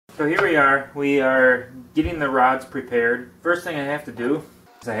So here we are. We are getting the rods prepared. First thing I have to do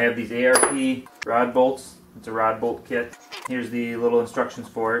is I have these ARP rod bolts. It's a rod bolt kit. Here's the little instructions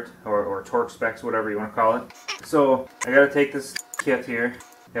for it, or torque specs, whatever you want to call it. So I got to take this kit here.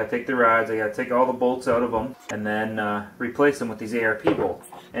 I got to take the rods. I got to take all the bolts out of them and then replace them with these ARP bolts.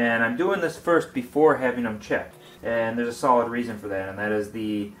 And I'm doing this first before having them checked. And there's a solid reason for that, and that is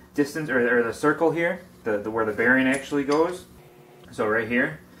the distance, or the circle here, where the bearing actually goes. So right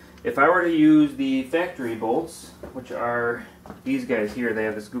here. If I were to use the factory bolts, which are these guys here, they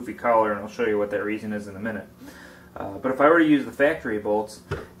have this goofy collar, and I'll show you what that reason is in a minute. But if I were to use the factory bolts,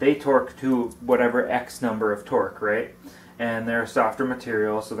 they torque to whatever X number of torque, right? And they're a softer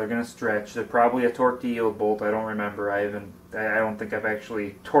material, so they're going to stretch. They're probably a torque to yield bolt. I don't remember. I don't think I've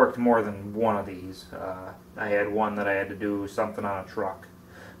actually torqued more than one of these. I had one that I had to do something on a truck.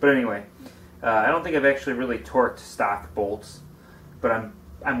 But anyway, I don't think I've actually really torqued stock bolts, but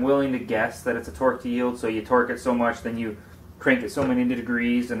I'm willing to guess that it's a torque to yield. So you torque it so much, then you crank it so many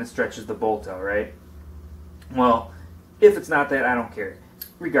degrees, and it stretches the bolt out, right? Well, if it's not that, I don't care.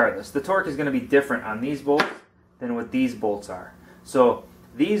 Regardless, the torque is going to be different on these bolts than what these bolts are. So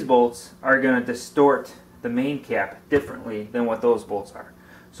these bolts are going to distort the main cap differently than what those bolts are.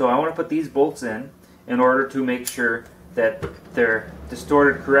 So I want to put these bolts in order to make sure that they're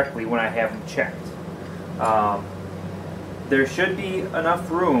distorted correctly when I have them checked. There should be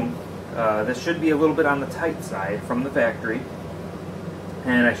enough room. This should be a little bit on the tight side from the factory,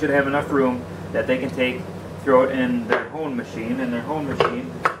 and I should have enough room that they can throw it in their hone machine. And their hone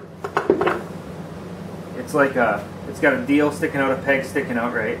machine, it's like it's got a deal sticking out, a peg sticking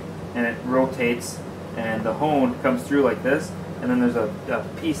out, right? And it rotates, and the hone comes through like this, and then there's a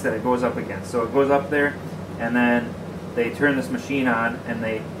piece that it goes up against. So it goes up there, and then they turn this machine on, and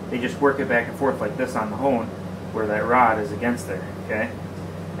they just work it back and forth like this on the hone, where that rod is against there, okay?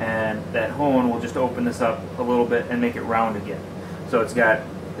 And that hone will just open this up a little bit and make it round again. So it's got,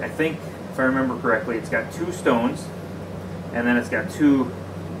 I think, if I remember correctly, it's got two stones, and then it's got two,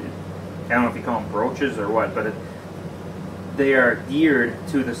 I don't know if you call them broaches or what, but they are geared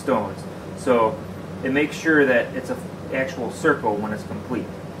to the stones. So it makes sure that it's an actual circle when it's complete.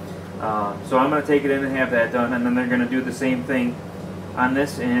 So I'm going to take it in and have that done, and then they're going to do the same thing on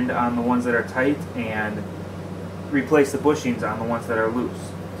this end on the ones that are tight, and replace the bushings on the ones that are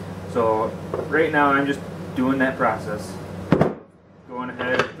loose. So right now I'm just doing that process, going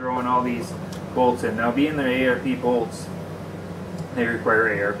ahead and throwing all these bolts in. Now, being the ARP bolts, they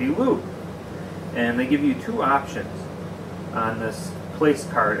require ARP lube, and they give you two options on this place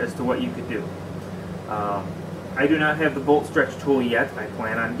card as to what you could do. I do not have the bolt stretch tool yet. I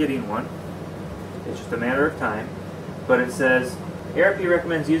plan on getting one. It's just a matter of time. But it says, ARP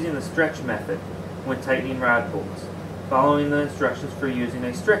recommends using the stretch method when tightening rod bolts. Following the instructions for using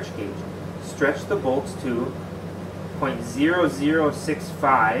a stretch gauge. Stretch the bolts to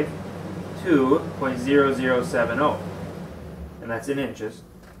 0.0065 to 0.0070. And that's in inches.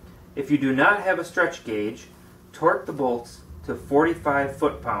 If you do not have a stretch gauge, torque the bolts to 45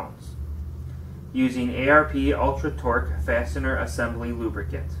 foot-pounds using ARP Ultra Torque Fastener Assembly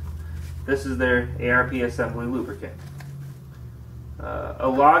Lubricant. This is their ARP Assembly Lubricant. A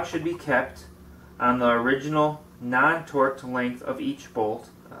log should be kept on the original non-torqued length of each bolt.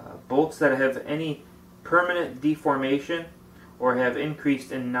 Bolts that have any permanent deformation or have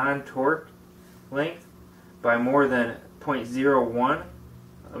increased in non-torqued length by more than 0.01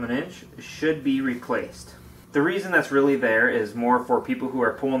 of an inch should be replaced. The reason that's really there is more for people who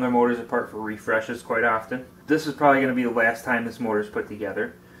are pulling their motors apart for refreshes quite often. This is probably going to be the last time this motor is put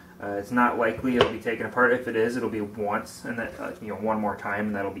together. It's not likely it'll be taken apart. If it is, it'll be once, and that one more time,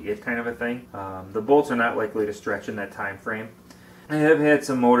 and that'll be it, kind of a thing. The bolts are not likely to stretch in that time frame. I have had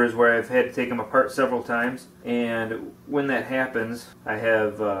some motors where I've had to take them apart several times, and when that happens, I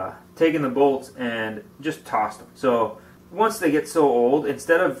have taken the bolts and just tossed them. So once they get so old,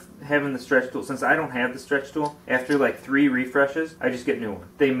 instead of having the stretch tool, since I don't have the stretch tool, after like 3 refreshes, I just get new one.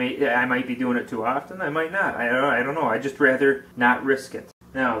 I might be doing it too often, I might not. I don't know. I just rather not risk it.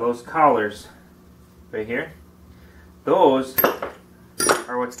 Now, those collars right here, those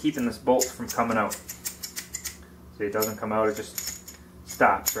are what's keeping this bolt from coming out. See, it doesn't come out, it just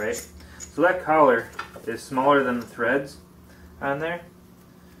stops, right? So that collar is smaller than the threads on there.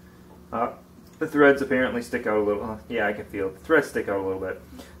 The threads apparently stick out a little. Yeah, I can feel it. The threads stick out a little bit.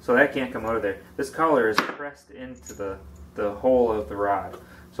 So that can't come out of there. This collar is pressed into the hole of the rod.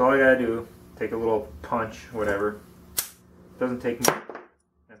 So all I gotta do, take a little punch, whatever. Doesn't take much.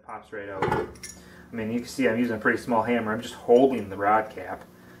 It pops right out. I mean, you can see I'm using a pretty small hammer. I'm just holding the rod cap.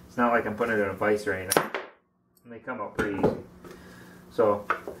 It's not like I'm putting it in a vise or anything. And they come out pretty easy. So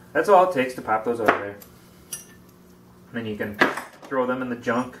that's all it takes to pop those out of there. And then you can throw them in the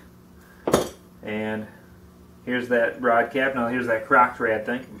junk. And here's that rod cap. Now here's that cracked rod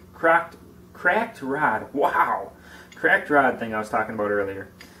thing. Cracked rod. Wow! Cracked rod thing I was talking about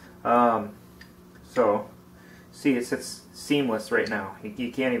earlier. So, see, it sits seamless right now.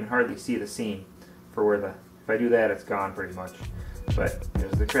 You can't even hardly see the seam for where the... If I do that, it's gone pretty much. But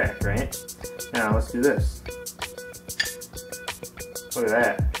there's the crack, right? Now let's do this. Look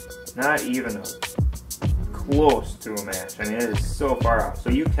at that. Not even close to a match. I mean, it is so far off. So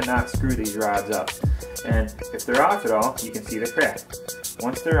you cannot screw these rods up. And if they're off at all, you can see the crack.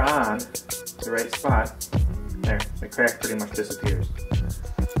 Once they're on the right spot, there, the crack pretty much disappears.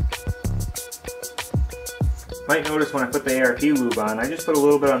 Might notice when I put the ARP lube on, I just put a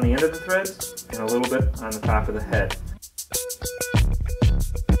little bit on the end of the threads and a little bit on the top of the head.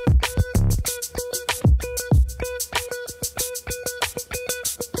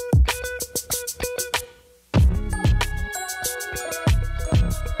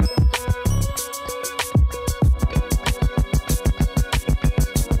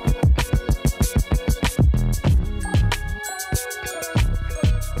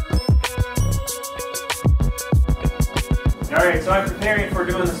 Alright, so I'm preparing for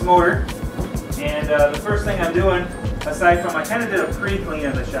doing this motor, and the first thing I'm doing, aside from, I kind of did a pre-clean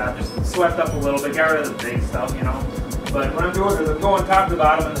of the shop, just swept up a little bit, got rid of the big stuff, you know. But what I'm doing is I'm going top to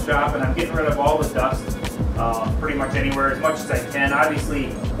bottom in the shop, and I'm getting rid of all the dust, pretty much anywhere, as much as I can. Obviously,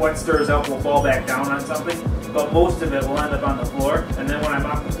 what stirs up will fall back down on something, but most of it will end up on the floor, and then when I'm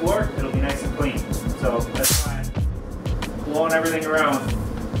off the floor, it'll be nice and clean. So that's why I'm blowing everything around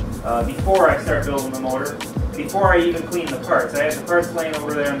before I start building the motor. Before I even clean the parts. I have the parts laying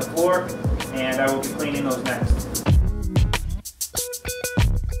over there on the floor, and I will be cleaning those next.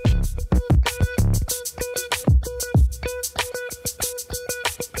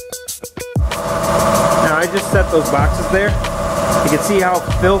 Now I just set those boxes there. You can see how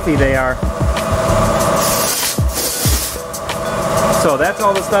filthy they are. So that's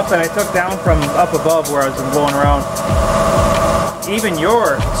all the stuff that I took down from up above where I was blowing around. Even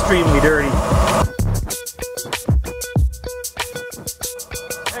you're extremely dirty.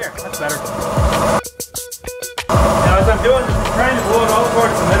 Better. Now as I'm doing this, I'm trying to blow it all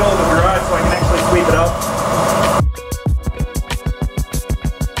towards the middle of the garage so I can actually sweep it up.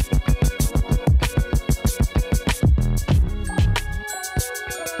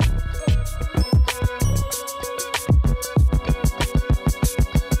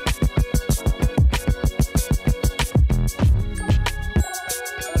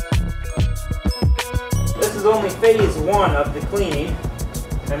 This is only phase one of the cleaning.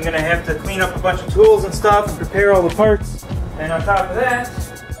 I'm going to have to clean up a bunch of tools and stuff and prepare all the parts. And on top of that,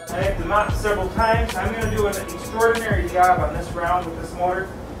 I have to mop several times. I'm going to do an extraordinary job on this round with this motor.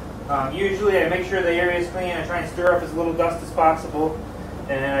 Usually I make sure the area is clean. I try and stir up as little dust as possible.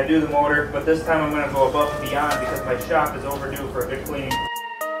 And I do the motor. But this time I'm going to go above and beyond because my shop is overdue for a good cleaning.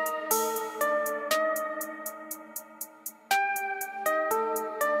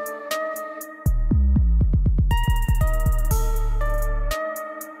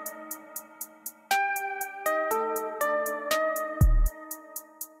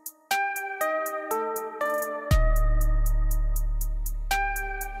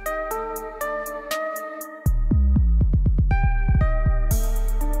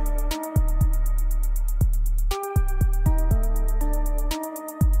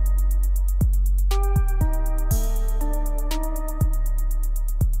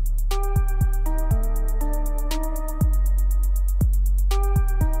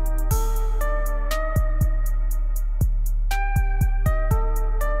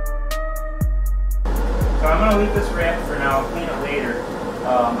 So I'm going to leave this wrap for now, clean it later.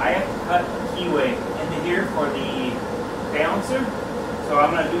 I have to cut the keyway into here for the balancer, so I'm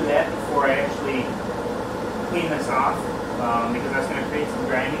going to do that before I actually clean this off, because that's going to create some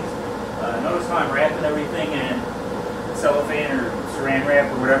grindings. Notice how I'm wrapping everything in cellophane or saran wrap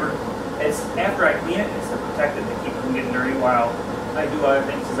or whatever. It's after I clean it, it's to protect it to keep it from getting dirty while I do other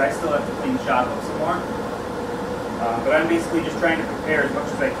things, because I still have to clean the shop up some more. But I'm basically just trying to prepare as much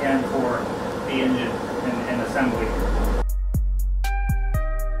as I can for the engine and assembly.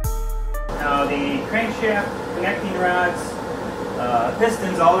 Now the crankshaft, connecting rods,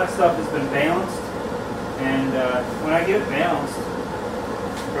 pistons, all that stuff has been balanced, and when I get it balanced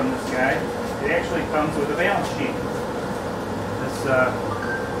from this guy, it actually comes with a balance sheet. This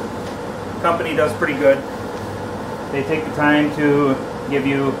company does pretty good. They take the time to give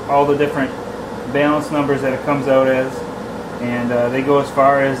you all the different balance numbers that it comes out as, and they go as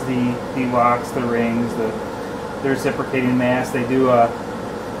far as the locks, the rings, the the reciprocating mass. They do a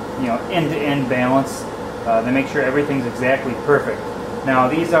end-to-end balance. They make sure everything's exactly perfect. Now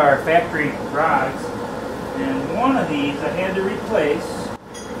these are factory rods, and one of these I had to replace.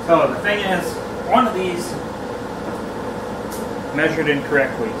 So the thing is, one of these measured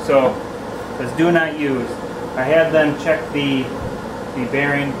incorrectly, so it says do not use. I had them check the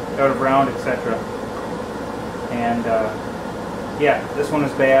bearing out of round, etc. And yeah, this one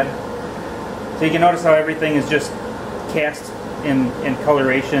is bad. So you can notice how everything is just cast in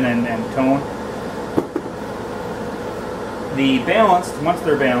coloration and tone. The balanced, once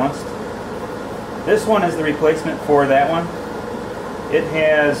they're balanced, this one is the replacement for that one. It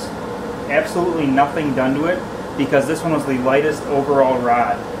has absolutely nothing done to it because this one was the lightest overall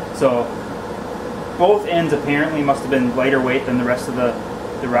rod. So both ends apparently must have been lighter weight than the rest of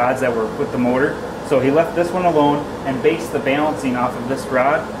the rods that were with the motor. So he left this one alone and based the balancing off of this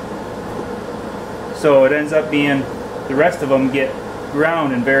rod. So it ends up being, the rest of them get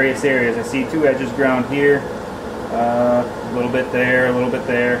ground in various areas. I see two edges ground here, a little bit there, a little bit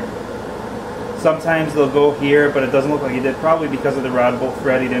there. Sometimes they'll go here, but it doesn't look like he did, probably because of the rod bolt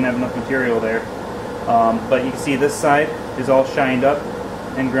thread. He didn't have enough material there. But you can see this side is all shined up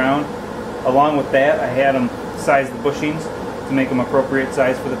and ground. Along with that, I had them size the bushings to make them appropriate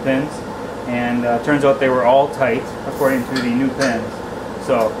size for the pins. And turns out they were all tight according to the new pins.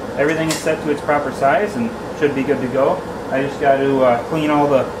 So everything is set to its proper size and should be good to go. I just got to clean all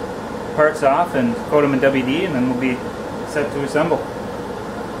the parts off and coat them in WD, and then we'll be set to assemble.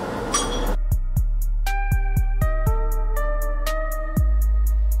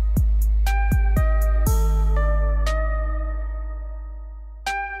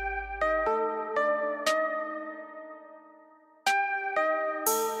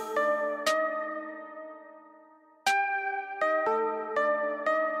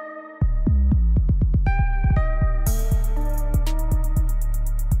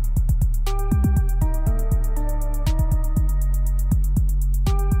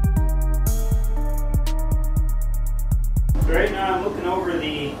 Right now I'm looking over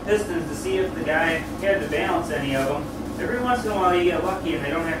the pistons to see if the guy had to balance any of them. Every once in a while you get lucky and they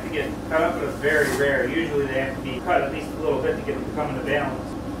don't have to get cut up, but it's very rare. Usually they have to be cut at least a little bit to get them to come into balance.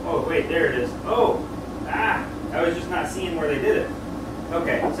 Oh wait, there it is. Oh! Ah! I was just not seeing where they did it.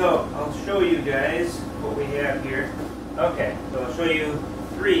 Okay, so I'll show you guys what we have here. Okay, so I'll show you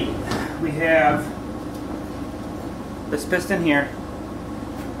three. We have this piston here,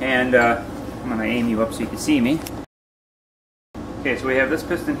 and I'm going to aim you up so you can see me. Okay, so we have this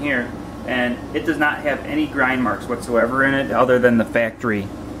piston here, and it does not have any grind marks whatsoever in it other than the factory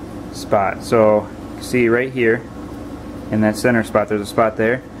spot. So you can see right here in that center spot, there's a spot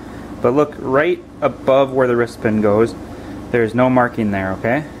there. But look right above where the wrist pin goes, there's no marking there,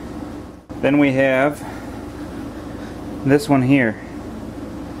 okay? Then we have this one here.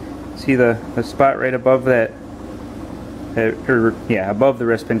 See the spot right above that, above the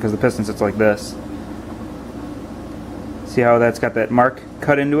wrist pin, because the piston sits like this. See how that's got that mark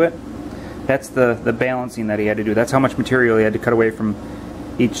cut into it? That's the balancing that he had to do. That's how much material he had to cut away from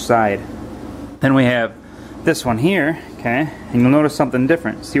each side. Then we have this one here, okay? And you'll notice something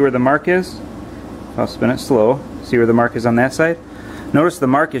different. See where the mark is? I'll spin it slow. See where the mark is on that side? Notice the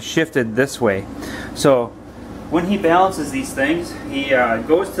mark is shifted this way. So when he balances these things, he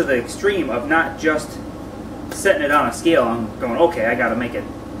goes to the extreme of not just setting it on a scale and going, okay, I gotta make it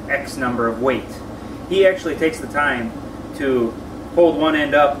X number of weight. He actually takes the time to hold one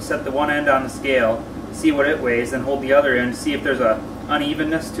end up, set the one end on the scale, see what it weighs, then hold the other end, see if there's a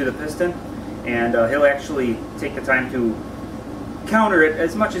unevenness to the piston, and he'll actually take the time to counter it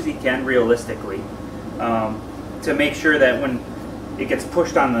as much as he can realistically, to make sure that when it gets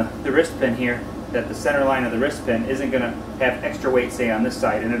pushed on the wrist pin here, that the center line of the wrist pin isn't going to have extra weight, say, on this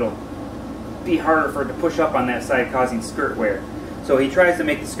side, and it'll be harder for it to push up on that side, causing skirt wear. So he tries to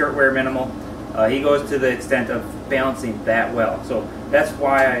make the skirt wear minimal. He goes to the extent of balancing that well. So that's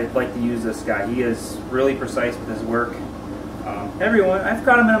why I like to use this guy. He is really precise with his work. I've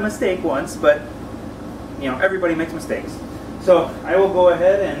caught him in a mistake once, but you know, everybody makes mistakes. So I will go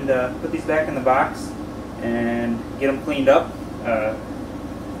ahead and put these back in the box and get them cleaned up.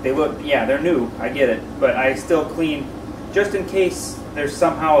 They look, yeah, they're new, I get it, but I still clean just in case there's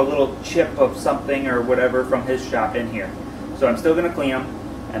somehow a little chip of something or whatever from his shop in here. So I'm still going to clean them,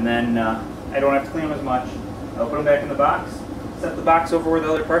 and then I don't have to clean them as much. I'll put them back in the box, set the box over where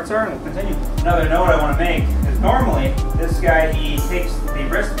the other parts are, and we'll continue. Another note I want to make is normally this guy, he takes the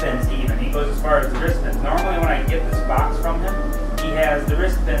wrist pins even. He goes as far as the wrist pins. Normally when I get this box from him, he has the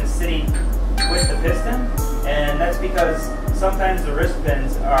wrist pins sitting with the piston, And that's because sometimes the wrist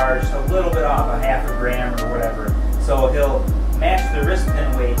pins are just a little bit off, a half a gram or whatever. So he'll match the wrist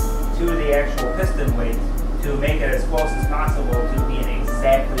pin weight to the actual piston weight to make it as close as possible to being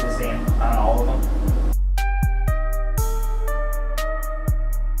exactly the same on all of them.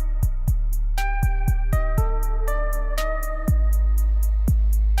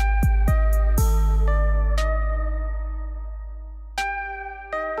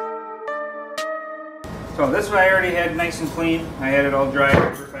 So this one I already had nice and clean. I had it all dry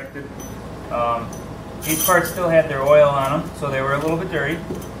and perfected. These parts still had their oil on them, so they were a little bit dirty.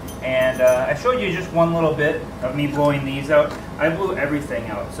 And I showed you just one little bit of me blowing these out. I blew everything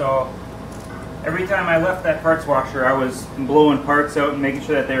out. So every time I left that parts washer, I was blowing parts out and making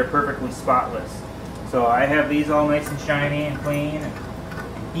sure that they were perfectly spotless. So I have these all nice and shiny and clean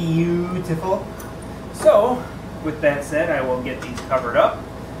and beautiful. So with that said, I will get these covered up.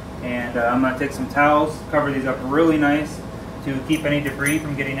 And I'm going to take some towels, cover these up really nice to keep any debris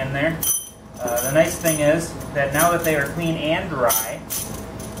from getting in there. The nice thing is that now that they are clean and dry,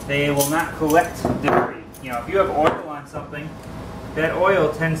 they will not collect debris. You know, if you have oil on something, that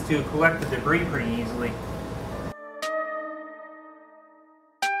oil tends to collect the debris pretty easily.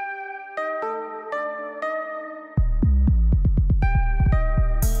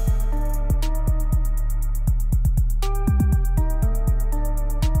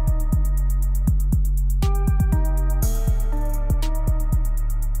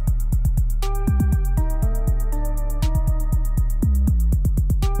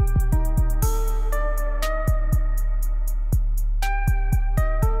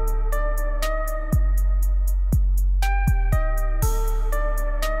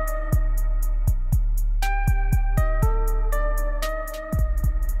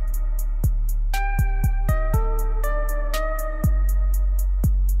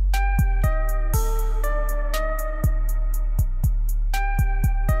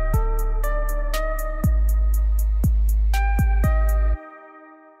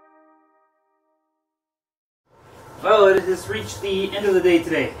 Well, it has reached the end of the day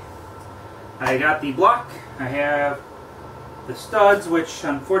today. I got the block, I have the studs, which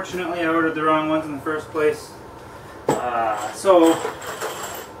unfortunately I ordered the wrong ones in the first place. So,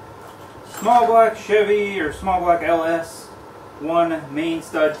 small block Chevy or small block LS, one main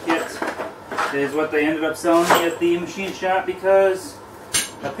stud kit is what they ended up selling me at the machine shop because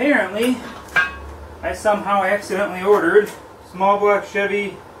apparently I somehow accidentally ordered small block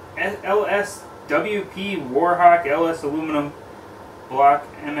Chevy LS WP Warhawk LS aluminum block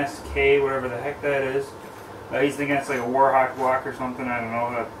MSK, whatever the heck that is. He's thinking it's like a Warhawk block or something, I don't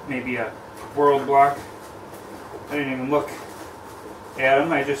know, maybe a World block. I didn't even look at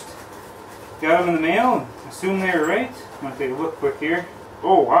them, I just got them in the mail and assumed they were right. I'm going to take a look quick here.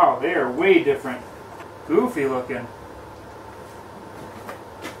 Oh wow, they are way different. Goofy looking.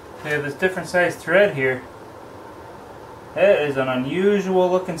 They have this different size thread here. That is an unusual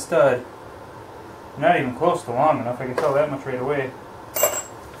looking stud. Not even close to long enough, I can tell that much right away.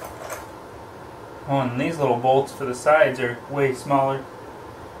 Oh, and these little bolts for the sides are way smaller.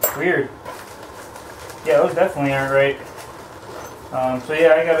 Weird. Yeah, those definitely aren't right. So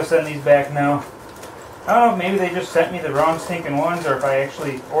yeah, I gotta send these back now. I don't know if maybe they just sent me the wrong stinking ones or if I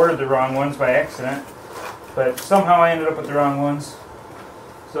actually ordered the wrong ones by accident. But somehow I ended up with the wrong ones.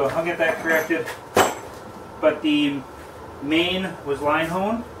 So I'll get that corrected. But the main was line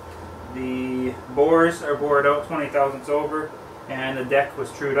honed. The bores are bored out 20 thousandths over, and the deck was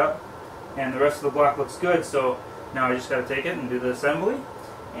trued up, and the rest of the block looks good. So now I just got to take it and do the assembly,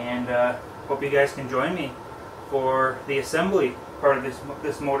 and hope you guys can join me for the assembly part of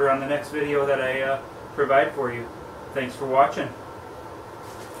this motor on the next video that I provide for you. Thanks for watching.